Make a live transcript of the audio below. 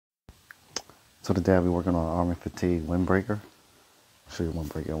So today I'll be working on arm and fatigue windbreaker. I'll show you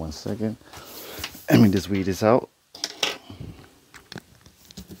windbreaker in 1 second. Let me just weed this out.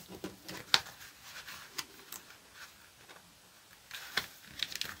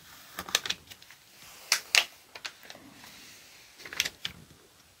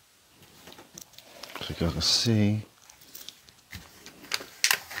 So you guys can see.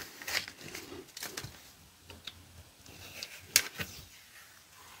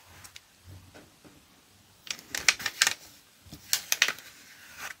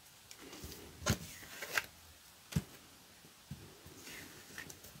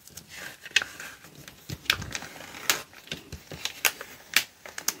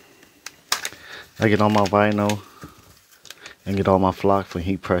 I get all my vinyl and get all my flock from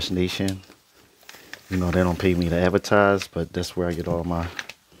Heat Press Nation. You know, they don't pay me to advertise, but that's where I get all my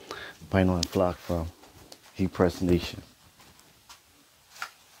vinyl and flock from. Heat Press Nation.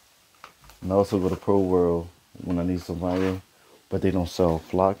 And I also go to Pro World when I need some vinyl, but they don't sell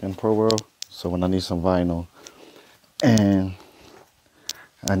flock in Pro World. So when I need some vinyl and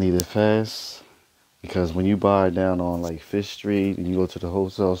I need it fast, because when you buy down on like Fish Street and you go to the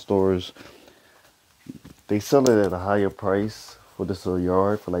wholesale stores, they sell it at a higher price for this a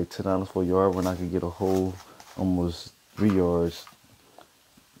yard, for like $10 for a yard, when I could get a whole almost 3 yards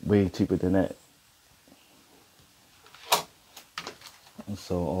way cheaper than that. And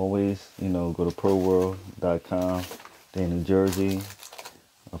so always, you know, go to ProWorld.com. They're in New Jersey.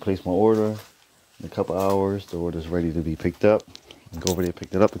 I place my order. In a couple hours, the order's ready to be picked up. And go over there and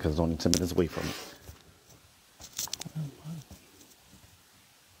pick it up because it's only 10 minutes away from it.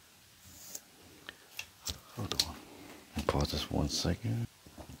 Hold on. Pause this 1 second.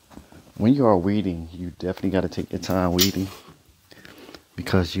 When you are weeding, you definitely got to take your time weeding,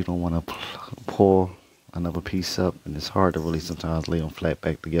 because you don't want to pull another piece up, and it's hard to really sometimes lay them flat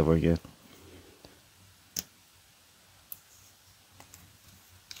back together again.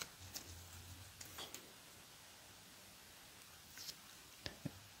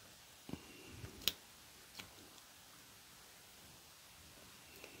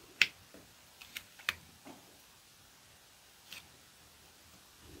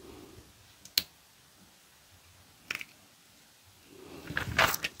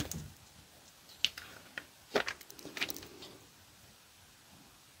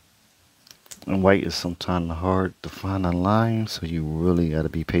 And white is sometimes hard to find a line, so you really got to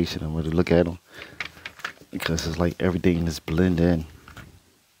be patient and really look at them, because it's like everything is blended in.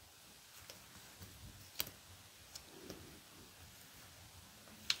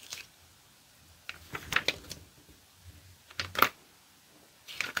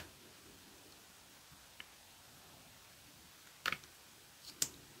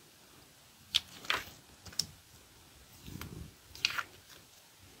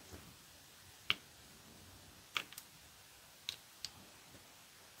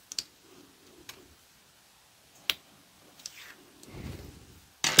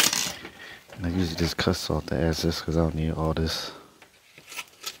 And I usually just cut off the excess because I don't need all this.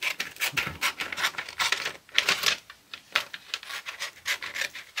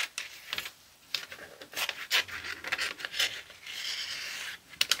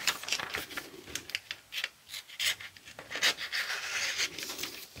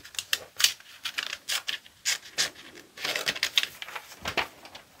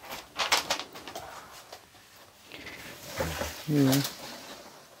 Yeah.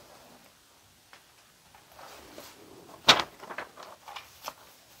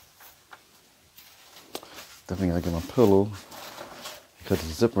 Definitely gotta get my pillow, because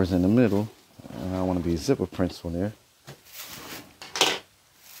the zipper's in the middle, and I don't want to be zipper prints on there.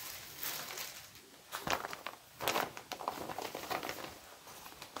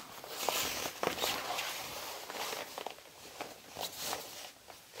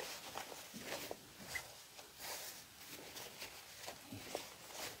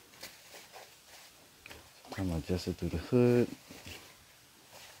 I'm gonna adjust it through the hood,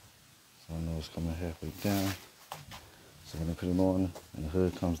 so I know it's coming halfway down. So when I put it on and the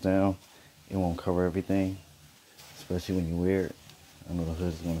hood comes down, it won't cover everything, especially when you wear it. I know the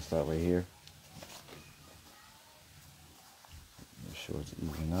hood is gonna stop right here. Make sure it's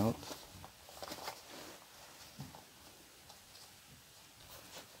even out.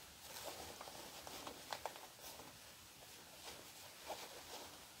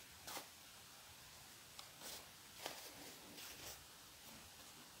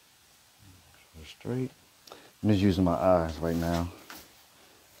 Straight. I'm just using my eyes right now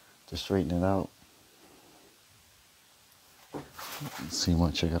to straighten it out. See,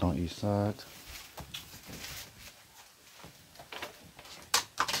 one check out on each side.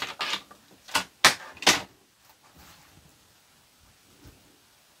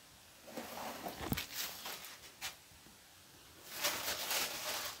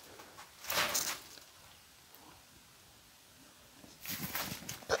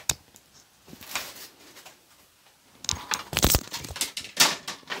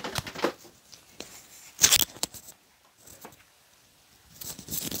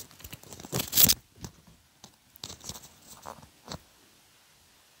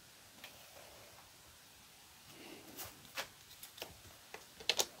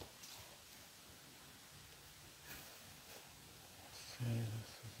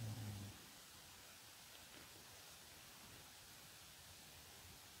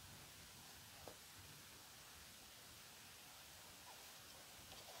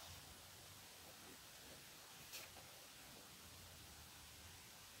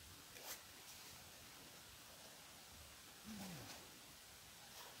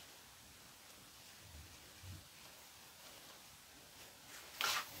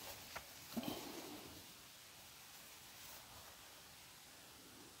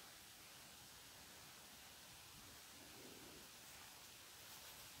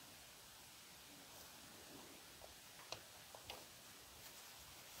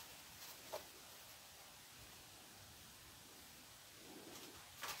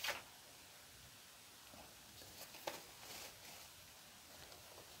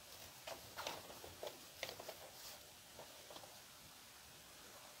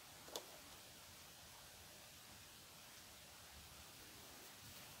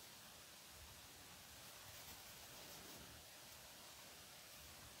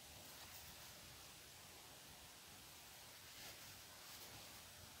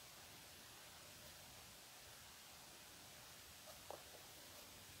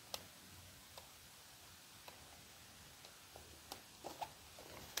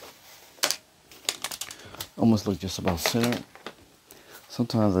 Almost look just about centered.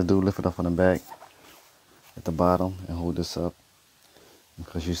 Sometimes I do lift it up on the back at the bottom and hold this up.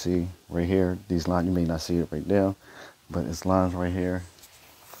 Because you see right here, these lines, you may not see it right there, but it's lines right here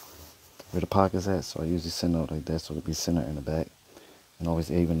where the pocket's at. So I usually center it like that so it'll be centered in the back. And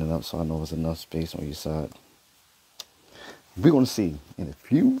always even it up so I know there's enough space on each side. We're going to see in a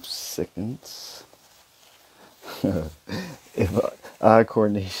few seconds if eye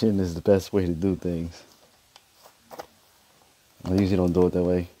coordination is the best way to do things. I usually don't do it that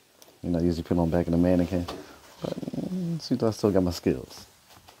way. I usually put it on back of the mannequin. But see, I still got my skills.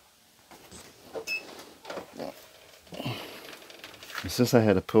 And since I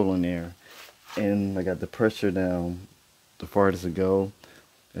had a pillow in there and I got the pressure down the farthest it go,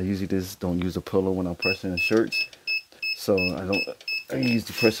 I usually just don't use a pillow when I'm pressing the shirts. So I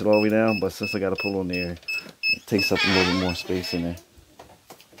usually press it all the way down, but since I got a pillow in there, it takes up a little bit more space in there.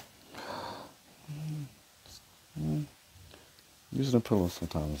 Using a pillow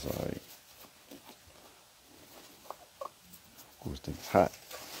sometimes is alright. Of course, things hot.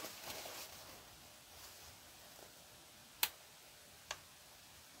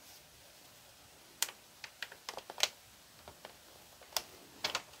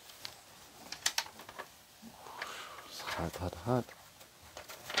 It's hot, hot, hot.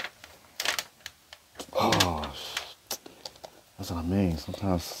 Oh, that's what I mean.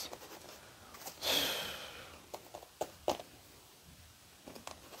 Sometimes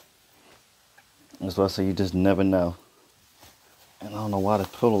that's why I say you just never know. And I don't know why the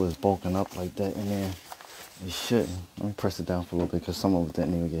pillow is bulking up like that in there. It shouldn't. Let me press it down for a little bit because some of it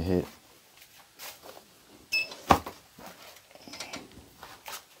didn't even get hit.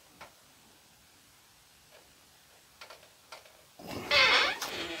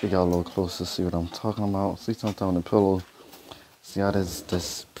 Get y'all a little closer, see what I'm talking about. See something on the pillow. See how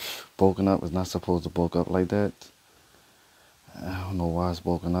this bulking up is not supposed to bulk up like that. I don't know why it's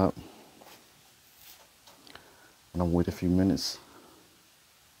bulking up. I'm gonna wait a few minutes.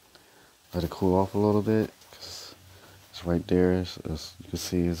 Let it cool off a little bit. Cause it's right there. You can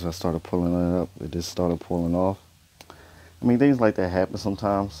see as I started pulling it up, it just started pulling off. I mean, things like that happen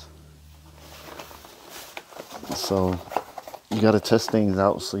sometimes. So you gotta test things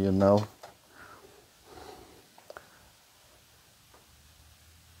out so you know.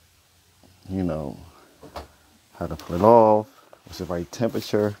 You know how to pull it off. What's the right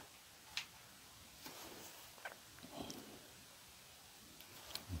temperature.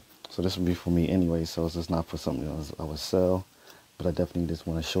 So this would be for me anyway, so it's just not for something else I would sell. But I definitely just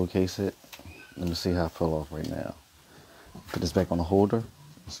want to showcase it. Let me see how I pull off right now. Put this back on the holder.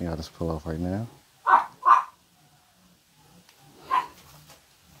 Let's see how this pull off right now.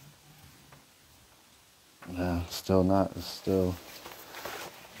 Yeah, still not. It's still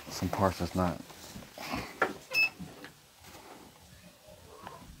some parts that's not.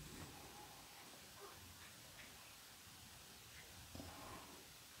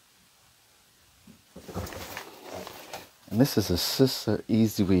 And this is a Sister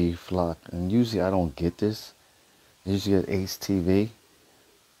Easy Weave flock. And usually I don't get this. I usually get HTV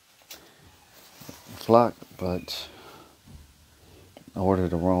flock, but I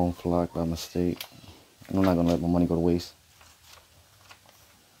ordered the wrong flock by mistake. And I'm not going to let my money go to waste.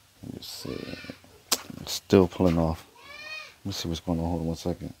 Let me see. It's still pulling off. Let me see what's going on. Hold on 1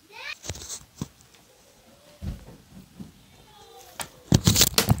 second.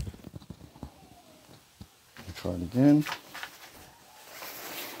 Try it again.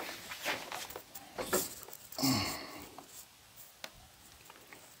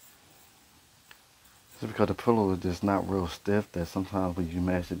 Just because the pillow is just not real stiff, that sometimes when you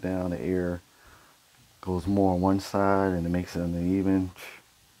mash it down, the air goes more on one side and it makes it uneven.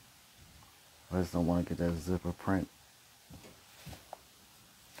 I just don't want to get that zipper print.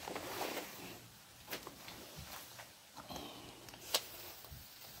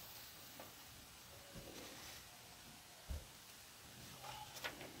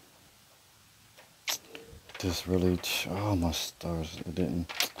 This really, oh my stars, it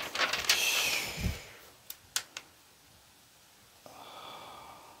didn't.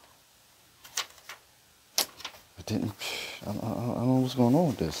 It didn't, I don't know what's going on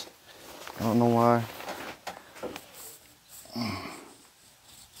with this. I don't know why. I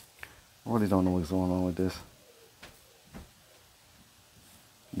really don't know what's going on with this.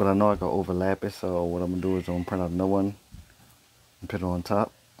 But I know I can overlap it, so what I'm going to do is I'm going to print out another one and put it on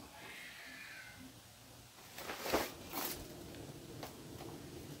top.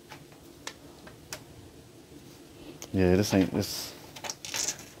 Yeah, this didn't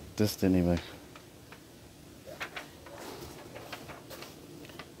even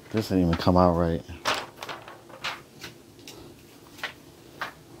come out right.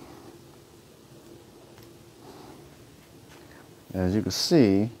 As you can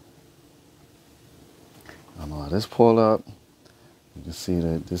see, I don't know how this pulled up. You can see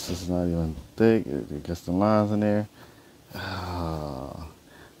that this is not even thick. It gets the lines in there.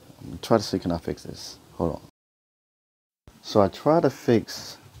 Try to see, can I fix this? Hold on. So I try to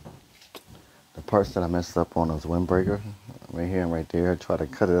fix the parts that I messed up on those windbreaker, right here and right there. I try to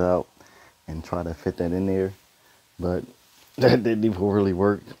cut it out and try to fit that in there, but that didn't even really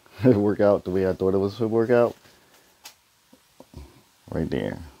work out the way I thought it was going to work out. Right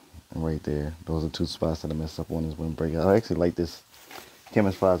there and right there. Those are two spots that I messed up on this windbreaker. I actually like this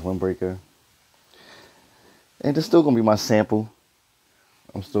Chemist Fries windbreaker. And it's still going to be my sample.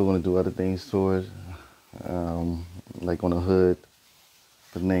 I'm still going to do other things to it. Like on the hood.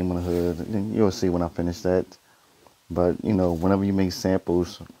 Put the name on the hood. And you'll see when I finish that. But, you know, whenever you make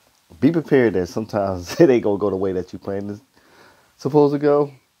samples, be prepared that sometimes it ain't going to go the way that you planned it's supposed to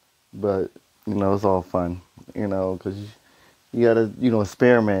go. But, you know, it's all fun. You know, because you got to, you know,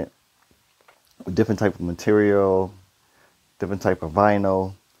 experiment with different type of material, different type of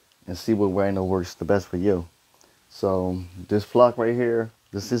vinyl, and see what vinyl works the best for you. So this flock right here,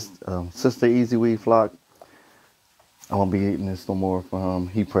 this is Sister Easy Weed flock. I won't be getting this no more from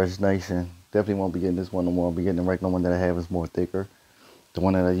Heat Press Nation. Definitely won't be getting this one no more. I'll be getting the regular one that I have is more thicker. The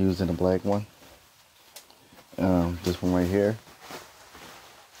one that I use in the black one. This one right here.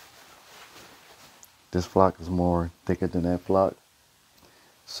 This flock is more thicker than that flock.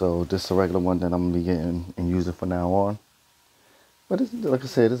 So this is the regular one that I'm going to be getting and using from now on. But it's, like I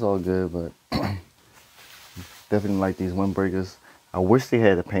said, it's all good, but definitely like these windbreakers. I wish they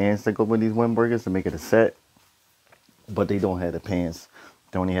had the pants that go with these windbreakers to make it a set. But they don't have the pants.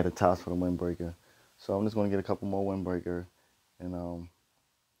 They only had the tops for the windbreaker. So I'm just going to get a couple more windbreaker and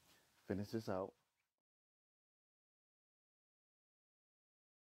finish this out.